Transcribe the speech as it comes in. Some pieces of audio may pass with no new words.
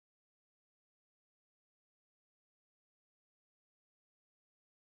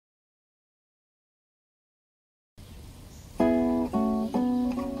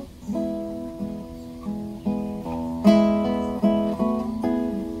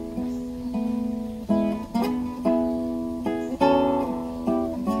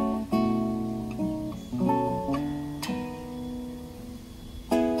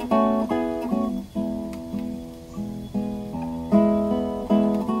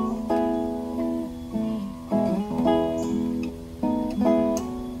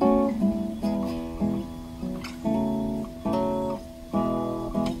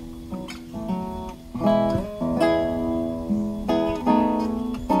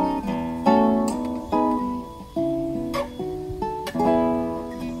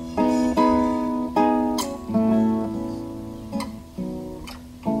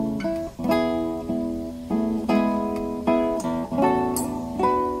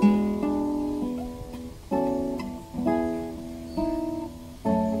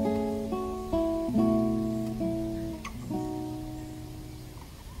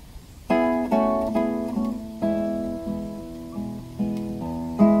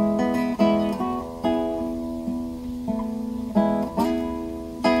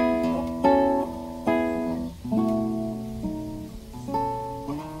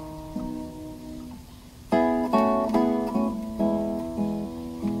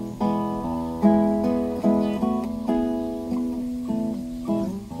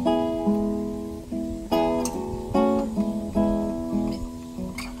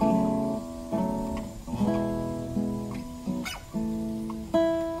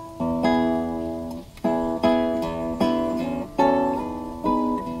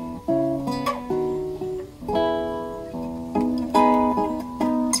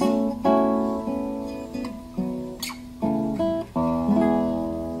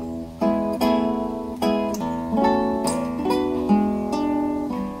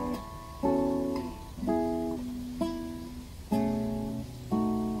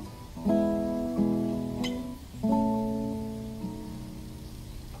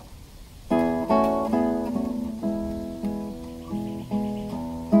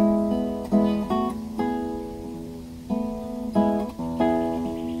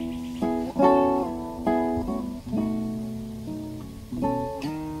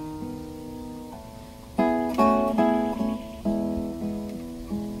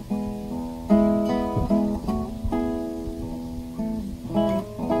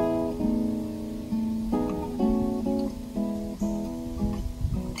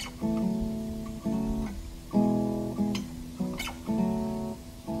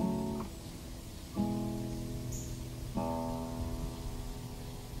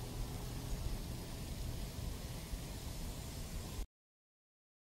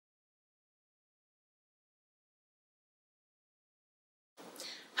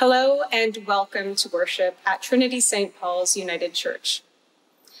Hello and welcome to worship at Trinity-St. Paul's United Church.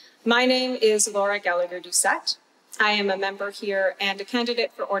 My name is Laura Gallagher-Doucette. I am a member here and a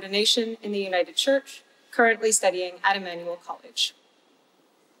candidate for ordination in the United Church, currently studying at Emmanuel College.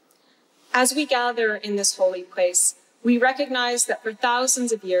 As we gather in this holy place, we recognize that for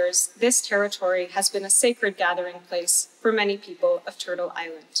thousands of years, this territory has been a sacred gathering place for many people of Turtle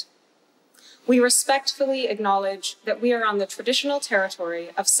Island. We respectfully acknowledge that we are on the traditional territory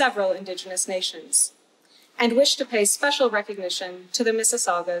of several Indigenous nations and wish to pay special recognition to the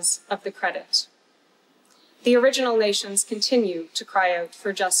Mississaugas of the Credit. The original nations continue to cry out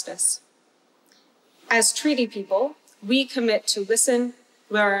for justice. As treaty people, we commit to listen,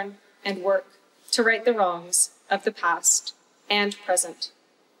 learn, and work to right the wrongs of the past and present.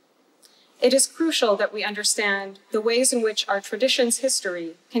 It is crucial that we understand the ways in which our tradition's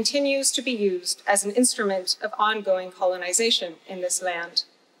history continues to be used as an instrument of ongoing colonization in this land.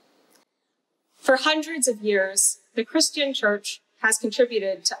 For hundreds of years, the Christian Church has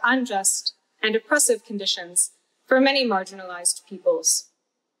contributed to unjust and oppressive conditions for many marginalized peoples.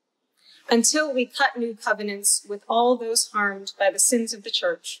 Until we cut new covenants with all those harmed by the sins of the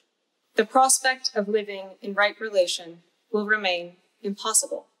Church, the prospect of living in right relation will remain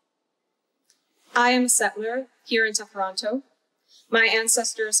impossible. I am a settler here in Toronto. My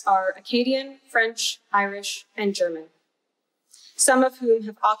ancestors are Acadian, French, Irish, and German, some of whom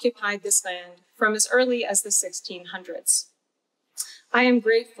have occupied this land from as early as the 1600s. I am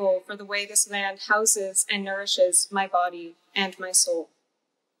grateful for the way this land houses and nourishes my body and my soul.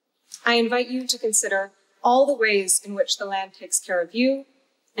 I invite you to consider all the ways in which the land takes care of you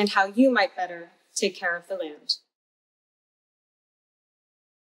and how you might better take care of the land.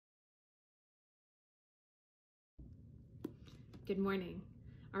 Good morning.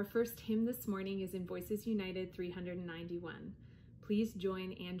 Our first hymn this morning is in Voices United 391. Please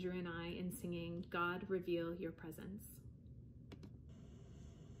join Andrew and I in singing, God, Reveal Your Presence.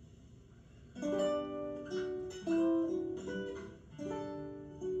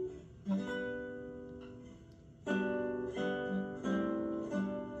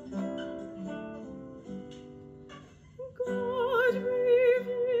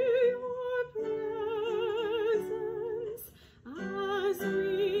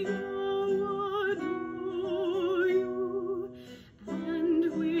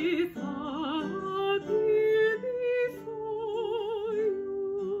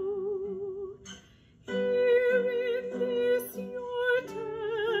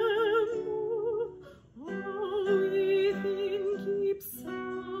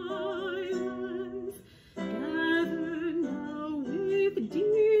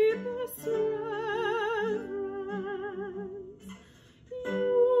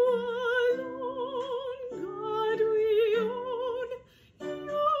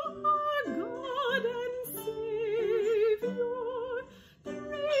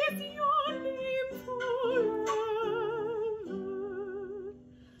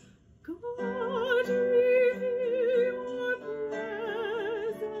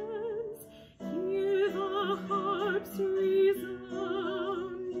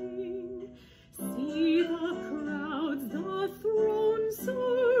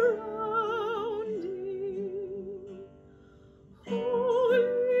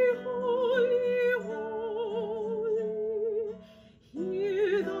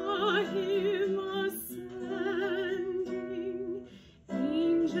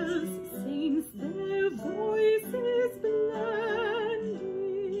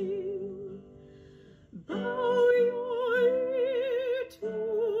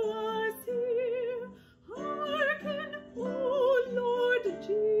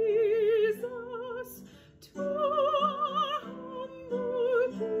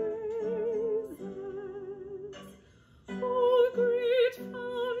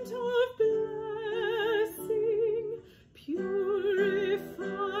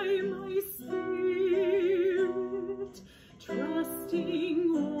 Purify my spirit.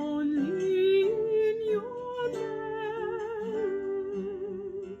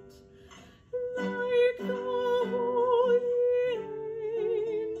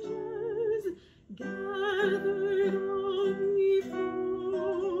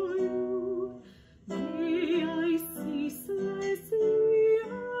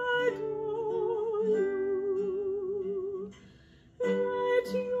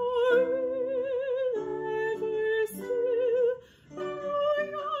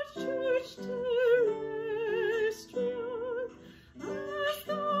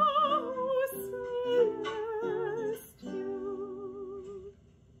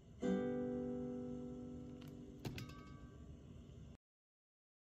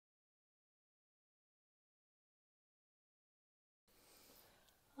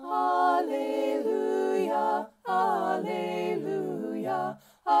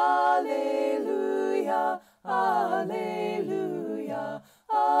 Alleluia, alleluia,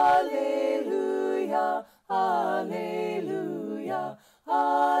 alleluia, alleluia,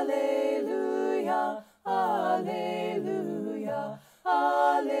 alleluia, alleluia, alleluia,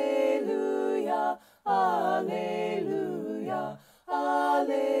 alleluia,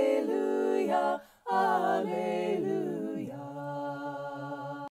 alleluia, alleluia.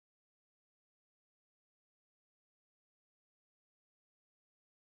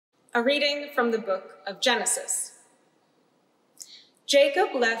 A reading from the book of Genesis. Jacob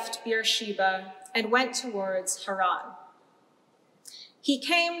left Beersheba and went towards Haran. He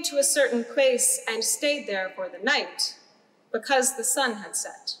came to a certain place and stayed there for the night, because the sun had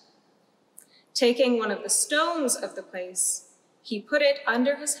set. Taking one of the stones of the place, he put it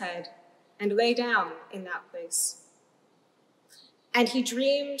under his head and lay down in that place. And he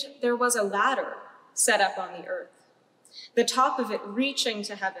dreamed there was a ladder set up on the earth, the top of it reaching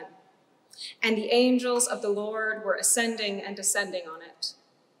to heaven, and the angels of the Lord were ascending and descending on it.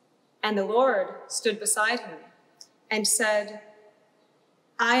 And the Lord stood beside him and said,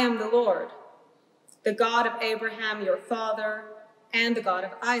 I am the Lord, the God of Abraham your father, and the God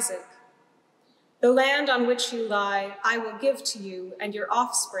of Isaac. The land on which you lie I will give to you and your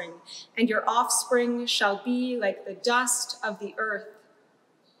offspring shall be like the dust of the earth,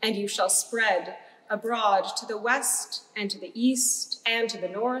 and you shall spread abroad to the west and to the east and to the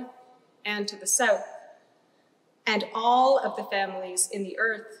north and to the south. And all of the families in the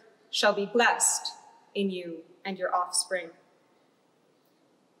earth shall be blessed in you and your offspring.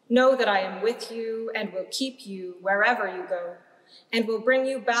 Know that I am with you and will keep you wherever you go, and will bring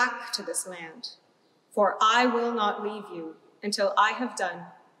you back to this land. For I will not leave you until I have done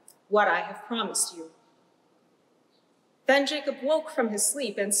what I have promised you. Then Jacob woke from his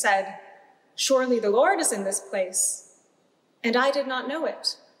sleep and said, Surely the Lord is in this place, and I did not know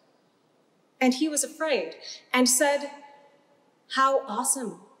it. And he was afraid and said, How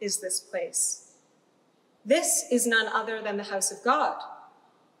awesome is this place! This is none other than the house of God,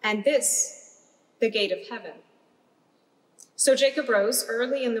 and this the gate of heaven. So Jacob rose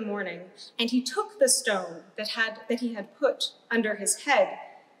early in the morning, and he took the stone that he had put under his head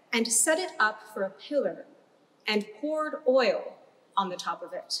and set it up for a pillar and poured oil on the top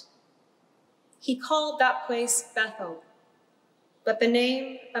of it. He called that place Bethel, but the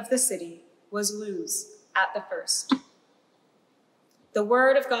name of the city was Luz at the first. The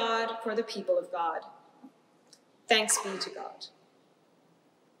word of God for the people of God. Thanks be to God.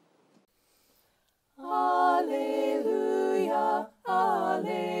 Alleluia,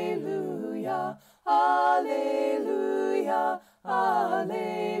 alleluia, alleluia,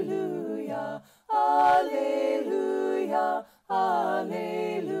 alleluia, alleluia,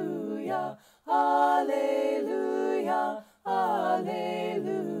 alleluia, alleluia,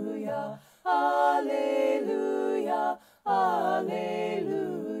 alleluia, alleluia,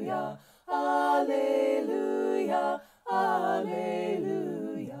 alleluia, alleluia,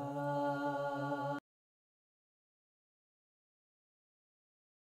 alleluia.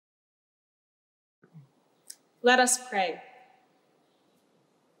 Let us pray.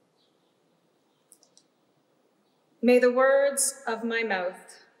 May the words of my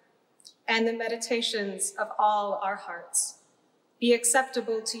mouth and the meditations of all our hearts be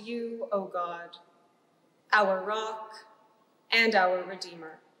acceptable to you, O God, our rock and our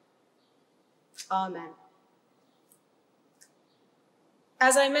Redeemer. Amen.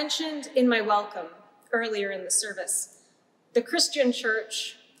 As I mentioned in my welcome earlier in the service, the Christian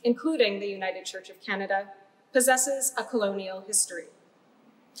Church, including the United Church of Canada, possesses a colonial history.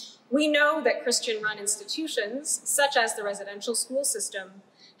 We know that Christian-run institutions, such as the residential school system,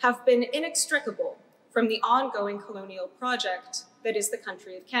 have been inextricable from the ongoing colonial project that is the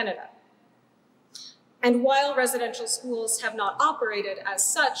country of Canada. And while residential schools have not operated as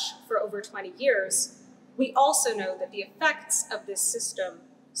such for over 20 years, we also know that the effects of this system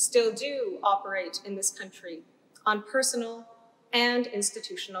still do operate in this country on personal and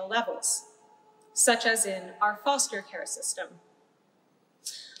institutional levels, such as in our foster care system.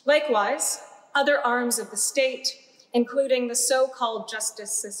 Likewise, other arms of the state, including the so-called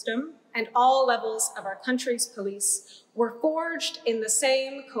justice system and all levels of our country's police, were forged in the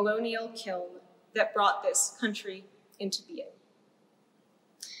same colonial kiln that brought this country into being.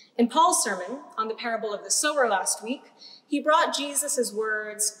 In Paul's sermon on the parable of the sower last week, he brought Jesus'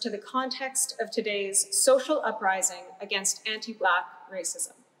 words to the context of today's social uprising against anti-Black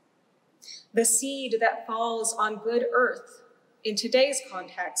racism. The seed that falls on good earth in today's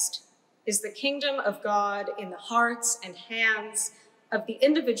context is the kingdom of God in the hearts and hands of the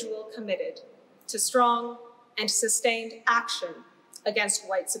individual committed to strong and sustained action against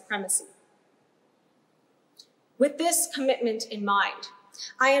white supremacy. With this commitment in mind,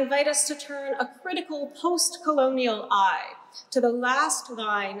 I invite us to turn a critical post-colonial eye to the last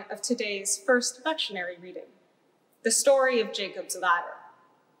line of today's first lectionary reading, the story of Jacob's ladder.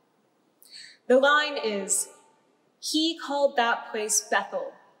 The line is, "He called that place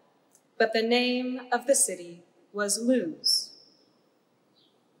Bethel, but the name of the city was Luz."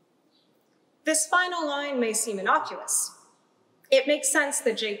 This final line may seem innocuous. It makes sense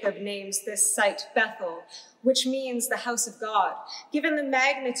that Jacob names this site Bethel, which means the house of God, given the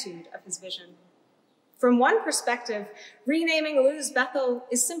magnitude of his vision. From one perspective, renaming Luz Bethel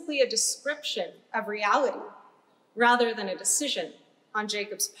is simply a description of reality, rather than a decision on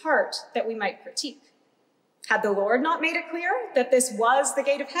Jacob's part that we might critique. Had the Lord not made it clear that this was the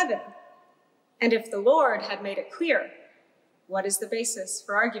gate of heaven? And if the Lord had made it clear, what is the basis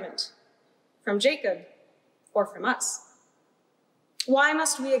for argument? From Jacob or from us? Why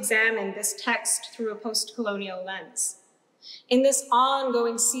must we examine this text through a post-colonial lens? In this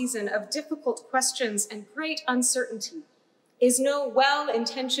ongoing season of difficult questions and great uncertainty, is no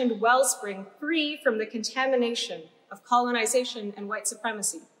well-intentioned wellspring free from the contamination of colonization and white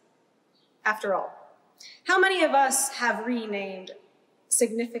supremacy? After all, how many of us have renamed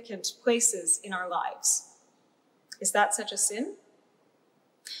significant places in our lives? Is that such a sin?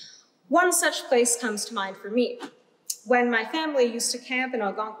 One such place comes to mind for me. When my family used to camp in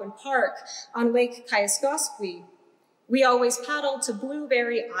Algonquin Park on Lake Kayaskosqui, we always paddled to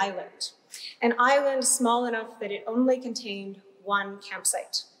Blueberry Island, an island small enough that it only contained one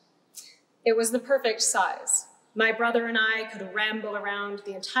campsite. It was the perfect size. My brother and I could ramble around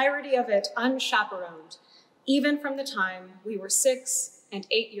the entirety of it unchaperoned, even from the time we were 6 and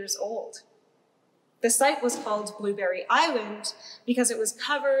 8 years old. The site was called Blueberry Island because it was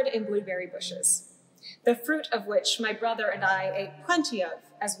covered in blueberry bushes, the fruit of which my brother and I ate plenty of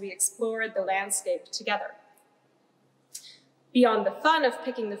as we explored the landscape together. Beyond the fun of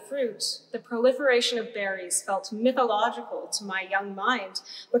picking the fruit, the proliferation of berries felt mythological to my young mind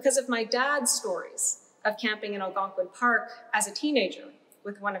because of my dad's stories of camping in Algonquin Park as a teenager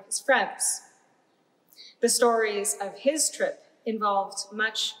with one of his friends. The stories of his trip involved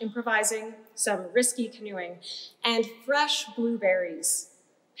much improvising, some risky canoeing, and fresh blueberries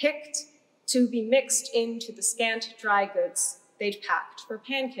picked to be mixed into the scant dry goods they'd packed for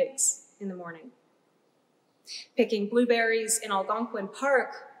pancakes in the morning. Picking blueberries in Algonquin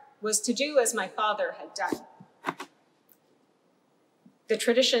Park was to do as my father had done. The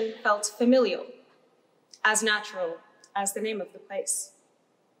tradition felt familial, as natural as the name of the place.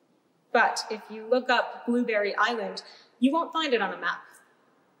 But if you look up Blueberry Island, you won't find it on a map.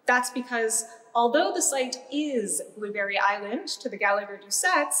 That's because although the site is Blueberry Island to the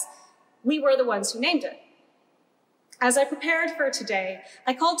Gallagher-Doucettes, we were the ones who named it. As I prepared for today,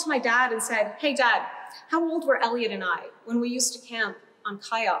 I called to my dad and said, "Hey Dad, how old were Elliot and I when we used to camp on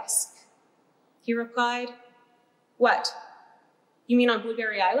Kiosk?" He replied, "What? You mean on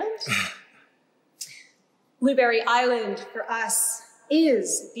Blueberry Island?" Blueberry Island for us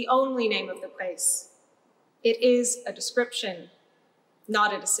is the only name of the place. It is a description,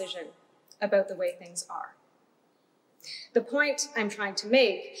 not a decision about the way things are. The point I'm trying to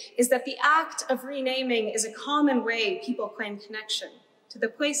make is that the act of renaming is a common way people claim connection to the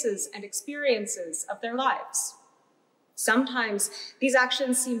places and experiences of their lives. Sometimes these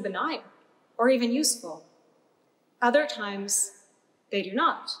actions seem benign or even useful. Other times, they do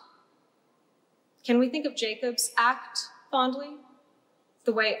not. Can we think of Jacob's act fondly,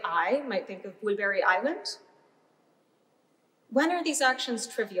 the way I might think of Blueberry Island? When are these actions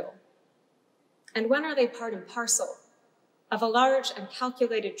trivial? And when are they part and parcel of a large and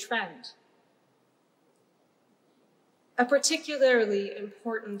calculated trend? A particularly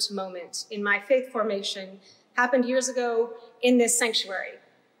important moment in my faith formation happened years ago in this sanctuary.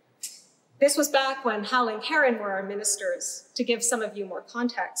 This was back when Hal and Karen were our ministers, to give some of you more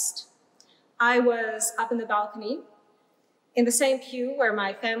context. I was up in the balcony, in the same pew where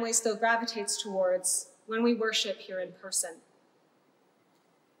my family still gravitates towards when we worship here in person.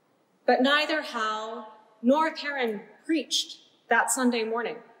 But neither Hal nor Karen preached that Sunday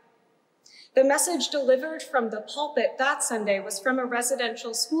morning. The message delivered from the pulpit that Sunday was from a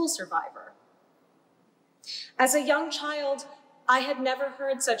residential school survivor. As a young child, I had never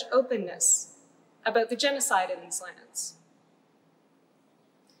heard such openness about the genocide in these lands.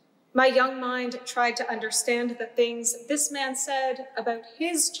 My young mind tried to understand the things this man said about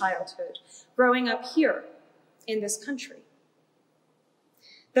his childhood growing up here in this country.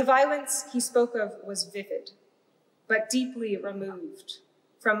 The violence he spoke of was vivid, but deeply removed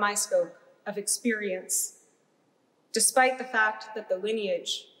from my scope of experience. despite the fact that the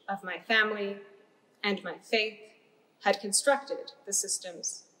lineage of my family and my faith had constructed the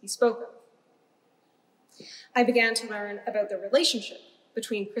systems he spoke of. I began to learn about the relationship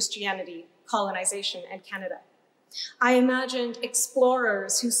between Christianity, colonization, and Canada. I imagined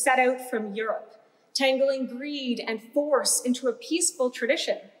explorers who set out from Europe, tangling greed and force into a peaceful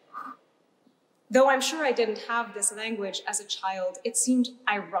tradition. Though I'm sure I didn't have this language as a child, it seemed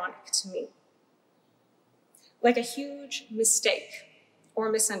ironic to me. Like a huge mistake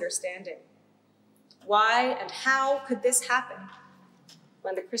or misunderstanding. Why and how could this happen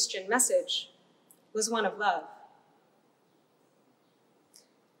when the Christian message was one of love?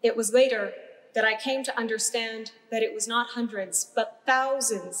 It was later that I came to understand that it was not hundreds, but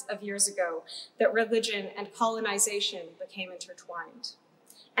thousands of years ago that religion and colonization became intertwined,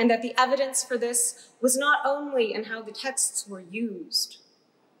 and that the evidence for this was not only in how the texts were used,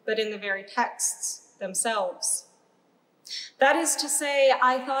 but in the very texts themselves. That is to say,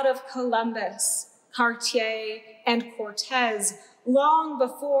 I thought of Columbus, Cartier, and Cortez long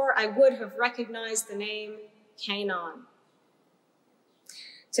before I would have recognized the name Canaan.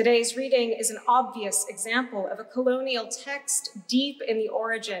 Today's reading is an obvious example of a colonial text deep in the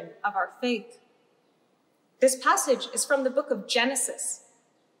origin of our faith. This passage is from the book of Genesis,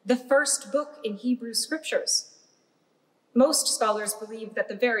 the first book in Hebrew scriptures. Most scholars believe that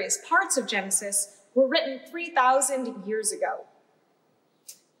the various parts of Genesis were written 3,000 years ago.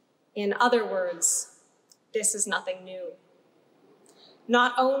 In other words, this is nothing new.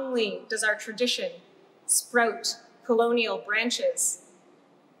 Not only does our tradition sprout colonial branches,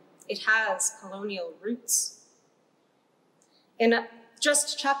 it has colonial roots. In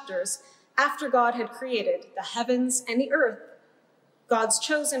just chapters after God had created the heavens and the earth, God's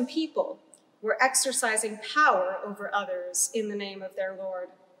chosen people were exercising power over others in the name of their Lord.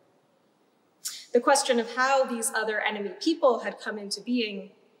 The question of how these other enemy people had come into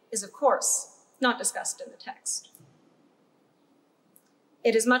being is, of course, not discussed in the text.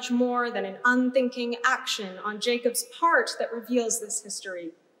 It is much more than an unthinking action on Jacob's part that reveals this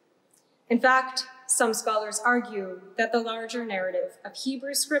history. In fact, some scholars argue that the larger narrative of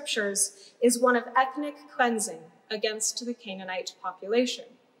Hebrew scriptures is one of ethnic cleansing against the Canaanite population.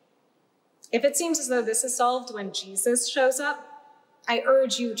 If it seems as though this is solved when Jesus shows up, I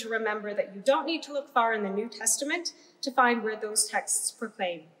urge you to remember that you don't need to look far in the New Testament to find where those texts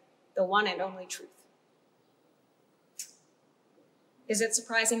proclaim the one and only truth. Is it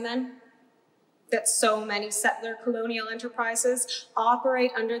surprising then that so many settler colonial enterprises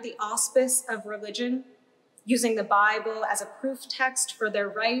operate under the auspice of religion, using the Bible as a proof text for their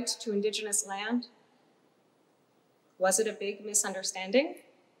right to indigenous land? Was it a big misunderstanding,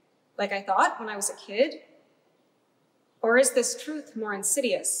 like I thought when I was a kid? Or is this truth more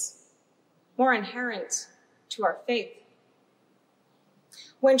insidious, more inherent to our faith?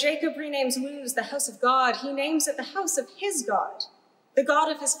 When Jacob renames Luz the house of God, he names it the house of his God, the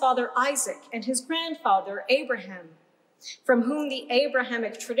God of his father Isaac and his grandfather Abraham, from whom the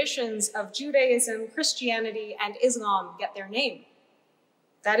Abrahamic traditions of Judaism, Christianity, and Islam get their name.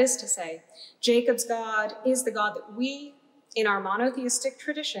 That is to say, Jacob's God is the God that we, in our monotheistic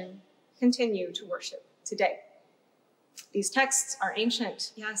tradition, continue to worship today. These texts are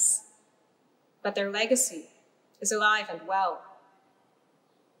ancient, yes, but their legacy is alive and well.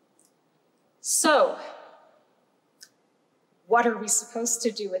 So, what are we supposed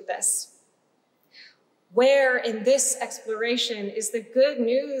to do with this? Where in this exploration is the good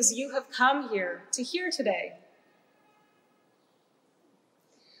news you have come here to hear today?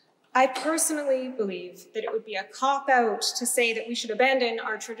 I personally believe that it would be a cop-out to say that we should abandon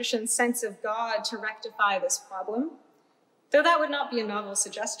our tradition's sense of God to rectify this problem, though that would not be a novel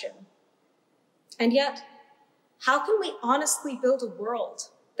suggestion. And yet, how can we honestly build a world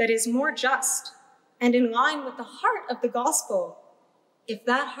that is more just and in line with the heart of the gospel if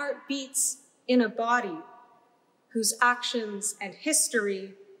that heart beats in a body whose actions and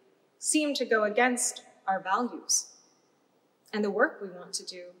history seem to go against our values and the work we want to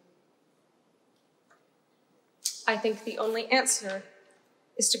do? I think the only answer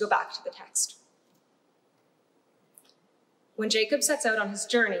is to go back to the text. When Jacob sets out on his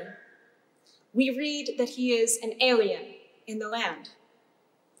journey, we read that he is an alien in the land.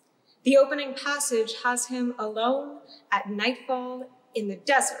 The opening passage has him alone at nightfall in the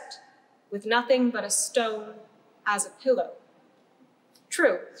desert with nothing but a stone as a pillow.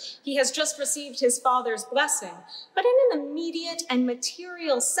 True, he has just received his father's blessing, but in an immediate and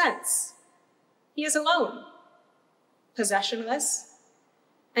material sense, he is alone, possessionless,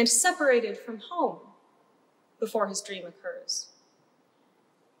 and separated from home before his dream occurs.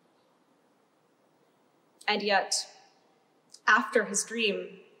 And yet, after his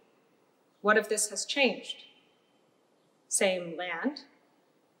dream, what if this has changed? Same land,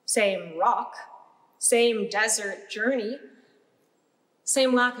 same rock, same desert journey,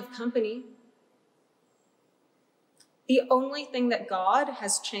 same lack of company. The only thing that God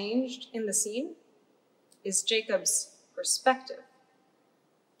has changed in the scene is Jacob's perspective.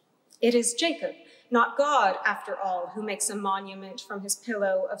 It is Jacob, not God, after all, who makes a monument from his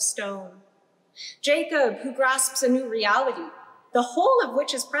pillow of stone. Jacob, who grasps a new reality, the whole of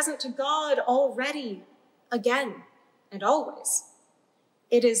which is present to God already, again and always.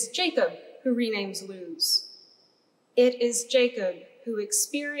 It is Jacob who renames Luz. It is Jacob who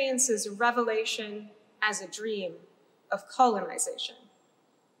experiences revelation as a dream of colonization.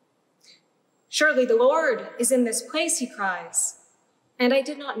 Surely the Lord is in this place, he cries, and I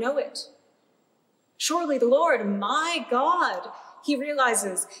did not know it. Surely the Lord, my God, he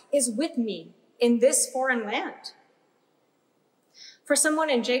realizes, is with me in this foreign land. For someone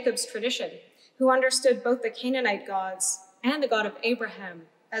in Jacob's tradition who understood both the Canaanite gods and the God of Abraham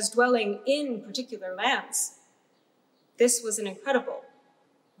as dwelling in particular lands, this was an incredible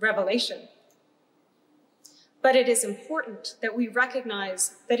revelation. But it is important that we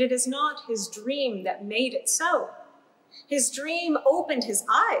recognize that it is not his dream that made it so. His dream opened his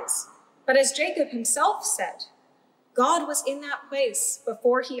eyes, but as Jacob himself said, God was in that place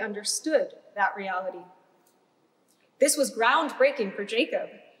before he understood that reality. This was groundbreaking for Jacob,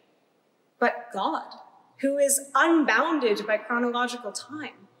 but God, who is unbounded by chronological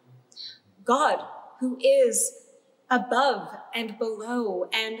time, God, who is above and below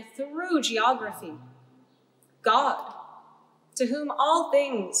and through geography, God, to whom all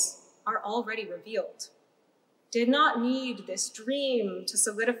things are already revealed, did not need this dream to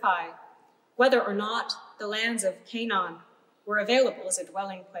solidify whether or not the lands of Canaan were available as a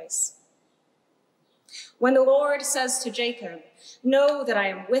dwelling place. When the Lord says to Jacob, "Know that I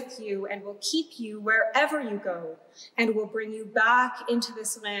am with you and will keep you wherever you go and will bring you back into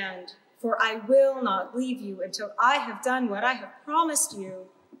this land, for I will not leave you until I have done what I have promised you,"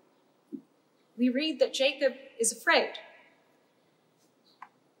 we read that Jacob is afraid.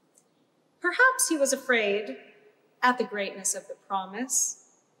 Perhaps he was afraid at the greatness of the promise,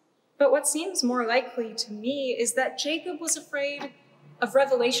 but what seems more likely to me is that Jacob was afraid of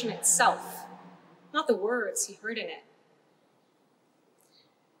revelation itself, not the words he heard in it.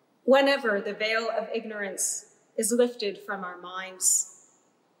 Whenever the veil of ignorance is lifted from our minds,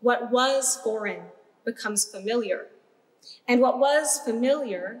 what was foreign becomes familiar, and what was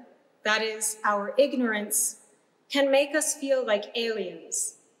familiar, that is, our ignorance, can make us feel like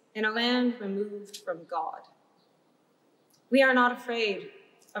aliens in a land removed from God. We are not afraid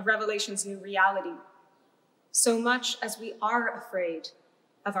of Revelation's new reality, so much as we are afraid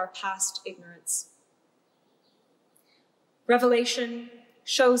of our past ignorance. Revelation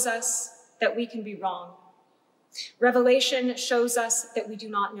shows us that we can be wrong. Revelation shows us that we do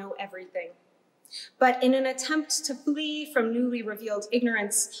not know everything. But in an attempt to flee from newly revealed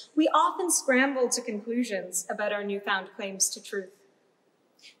ignorance, we often scramble to conclusions about our newfound claims to truth.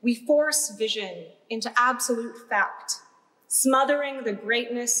 We force vision into absolute fact, smothering the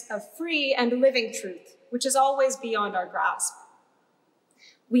greatness of free and living truth, which is always beyond our grasp.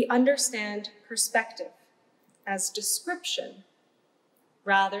 We understand perspective as description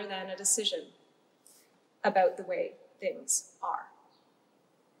rather than a decision about the way things are.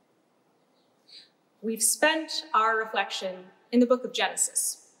 We've spent our reflection in the book of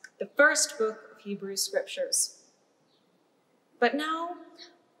Genesis, the first book of Hebrew scriptures. But now,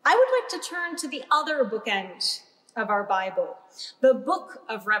 I would like to turn to the other bookend of our Bible, the book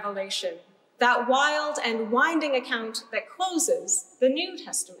of Revelation, that wild and winding account that closes the New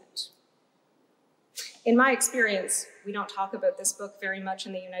Testament. In my experience, we don't talk about this book very much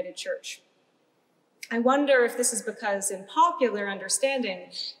in the United Church. I wonder if this is because, in popular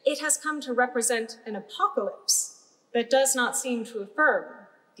understanding, it has come to represent an apocalypse that does not seem to affirm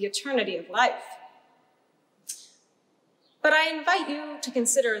the eternity of life. But I invite you to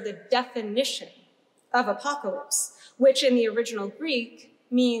consider the definition of apocalypse, which in the original Greek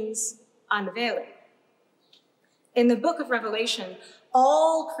means unveiling. In the book of Revelation,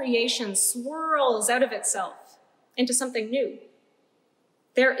 all creation swirls out of itself into something new.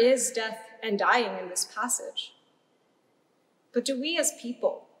 There is death and dying in this passage. But do we as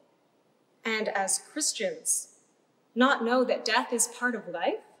people and as Christians not know that death is part of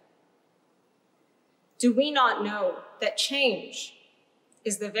life? Do we not know that change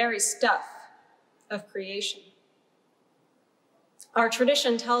is the very stuff of creation? Our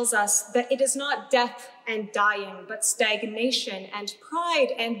tradition tells us that it is not death and dying, but stagnation and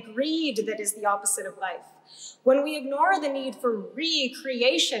pride and greed that is the opposite of life, When we ignore the need for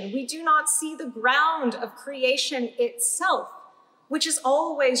recreation, we do not see the ground of creation itself, which is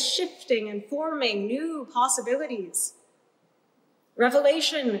always shifting and forming new possibilities.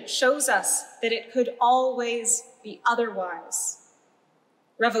 Revelation shows us that it could always be otherwise.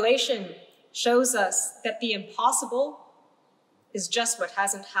 Revelation shows us that the impossible is just what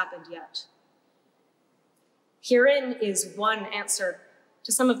hasn't happened yet. Herein is one answer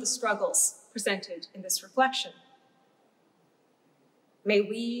to some of the struggles presented in this reflection. May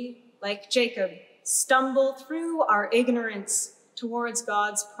we, like Jacob, stumble through our ignorance towards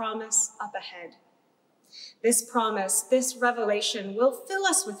God's promise up ahead. This promise, this revelation will fill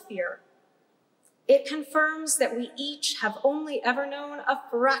us with fear. It confirms that we each have only ever known a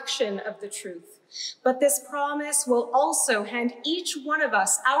fraction of the truth. But this promise will also hand each one of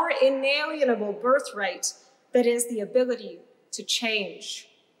us our inalienable birthright, that is the ability to change.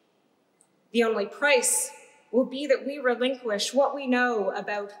 The only price will be that we relinquish what we know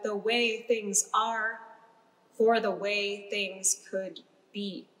about the way things are for the way things could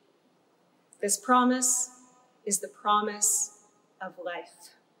be. This promise is the promise of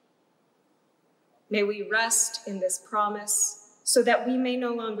life. May we rest in this promise so that we may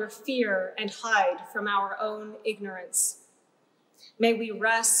no longer fear and hide from our own ignorance. May we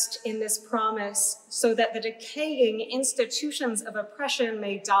rest in this promise so that the decaying institutions of oppression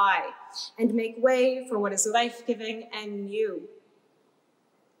may die and make way for what is life-giving and new.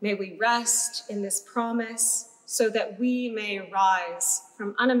 May we rest in this promise so that we may rise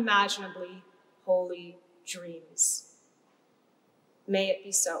from unimaginably holy dreams. May it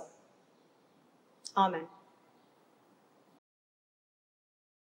be so. Amen.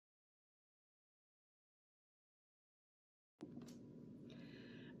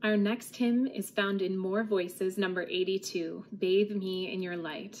 Our next hymn is found in More Voices, number 82, Bathe Me in Your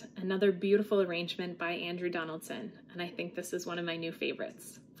Light, another beautiful arrangement by Andrew Donaldson, and I think this is one of my new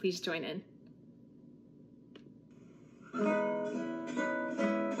favorites. Please join in.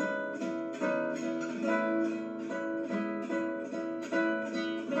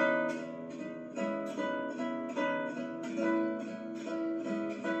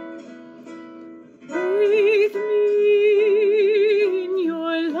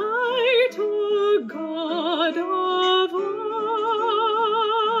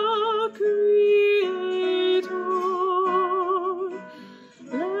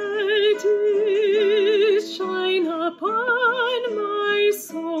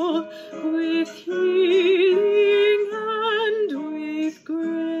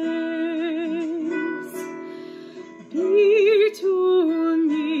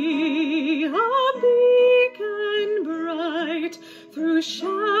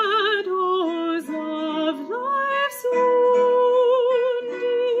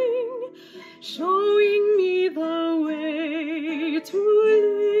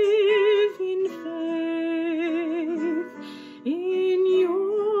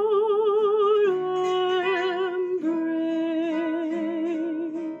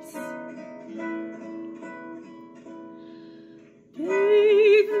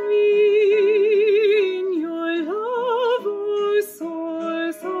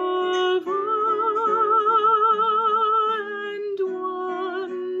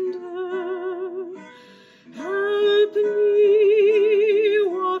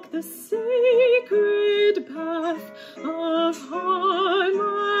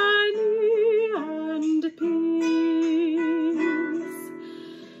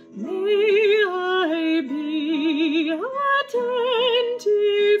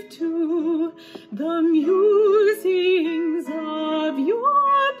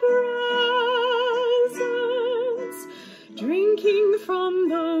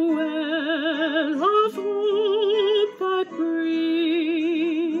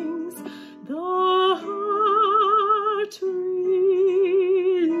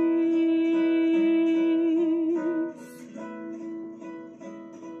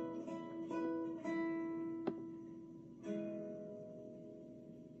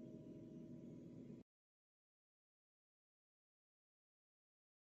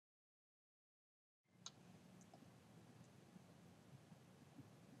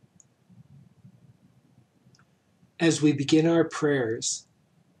 As we begin our prayers,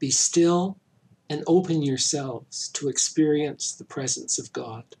 be still and open yourselves to experience the presence of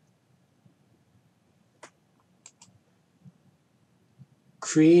God.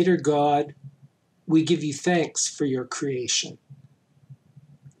 Creator God, we give you thanks for your creation,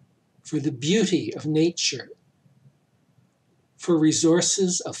 for the beauty of nature, for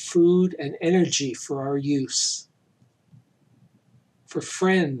resources of food and energy for our use, for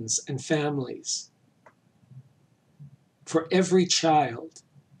friends and families, for every child,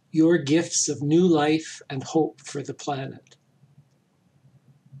 your gifts of new life and hope for the planet.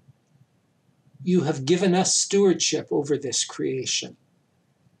 You have given us stewardship over this creation,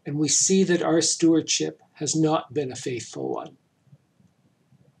 and we see that our stewardship has not been a faithful one.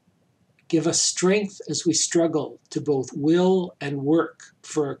 Give us strength as we struggle to both will and work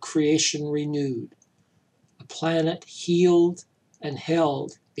for a creation renewed, a planet healed and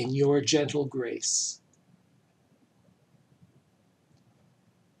held in your gentle grace.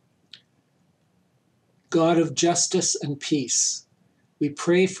 God of justice and peace, we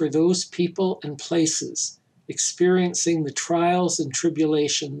pray for those people and places experiencing the trials and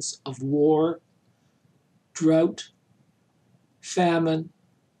tribulations of war, drought, famine,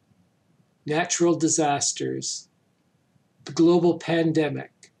 natural disasters, the global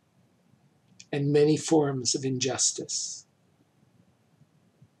pandemic, and many forms of injustice.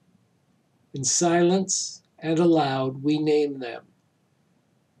 In silence and aloud, we name them,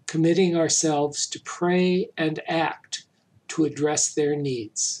 committing ourselves to pray and act to address their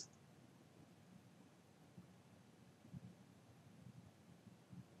needs.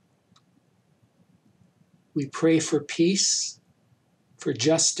 We pray for peace, for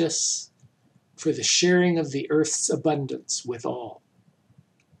justice, for the sharing of the earth's abundance with all.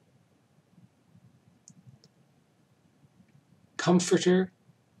 Comforter,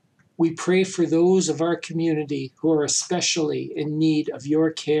 we pray for those of our community who are especially in need of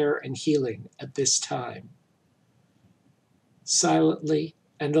your care and healing at this time. Silently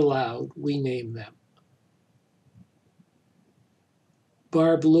and aloud, we name them.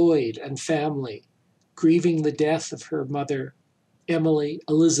 Barb Lloyd and family, grieving the death of her mother, Emily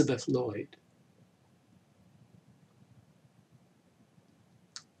Elizabeth Lloyd.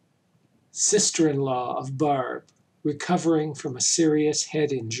 Sister-in-law of Barb, recovering from a serious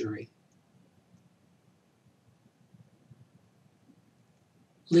head injury.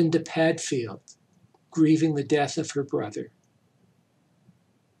 Linda Padfield, grieving the death of her brother.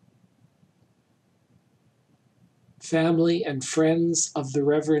 Family and friends of the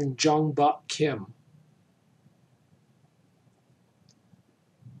Reverend Jongbok Kim.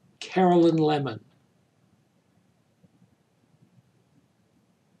 Carolyn Lemon.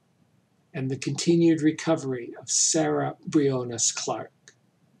 And the continued recovery of Sarah Briones Clark.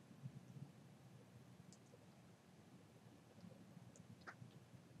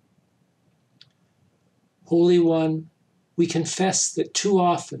 Holy One, we confess that too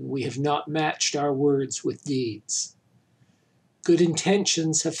often we have not matched our words with deeds. Good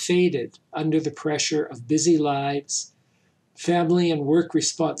intentions have faded under the pressure of busy lives, family and work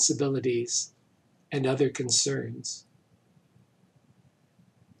responsibilities, and other concerns.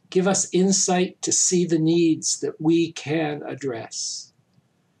 Give us insight to see the needs that we can address.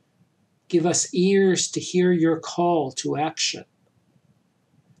 Give us ears to hear your call to action.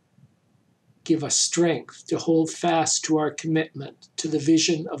 Give us strength to hold fast to our commitment to the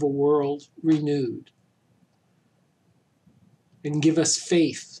vision of a world renewed. And give us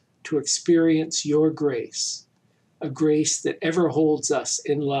faith to experience your grace, a grace that ever holds us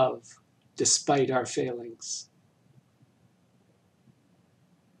in love despite our failings.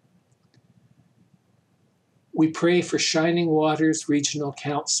 We pray for Shining Waters Regional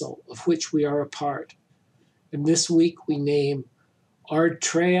Council, of which we are a part. And this week we name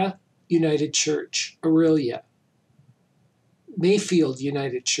Ardtrea United Church, Aurelia, Mayfield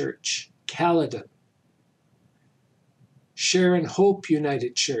United Church, Caledon, Sharon Hope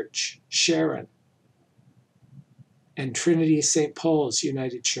United Church, Sharon, and Trinity-St. Paul's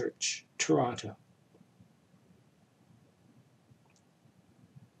United Church, Toronto.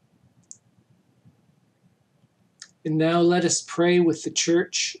 And now let us pray with the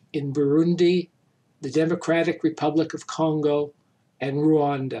Church in Burundi, the Democratic Republic of Congo, and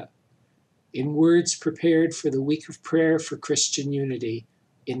Rwanda, in words prepared for the Week of Prayer for Christian Unity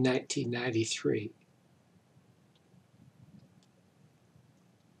in 1993.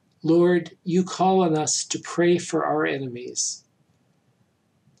 Lord, you call on us to pray for our enemies.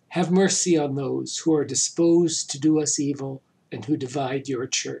 Have mercy on those who are disposed to do us evil and who divide your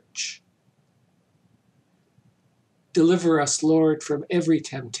church. Deliver us, Lord, from every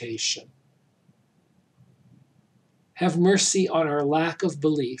temptation. Have mercy on our lack of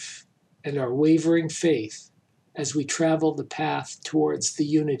belief and our wavering faith as we travel the path towards the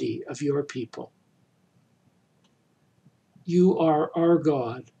unity of your people. You are our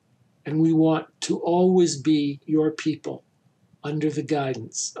God, and we want to always be your people under the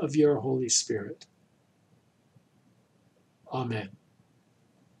guidance of your Holy Spirit. Amen.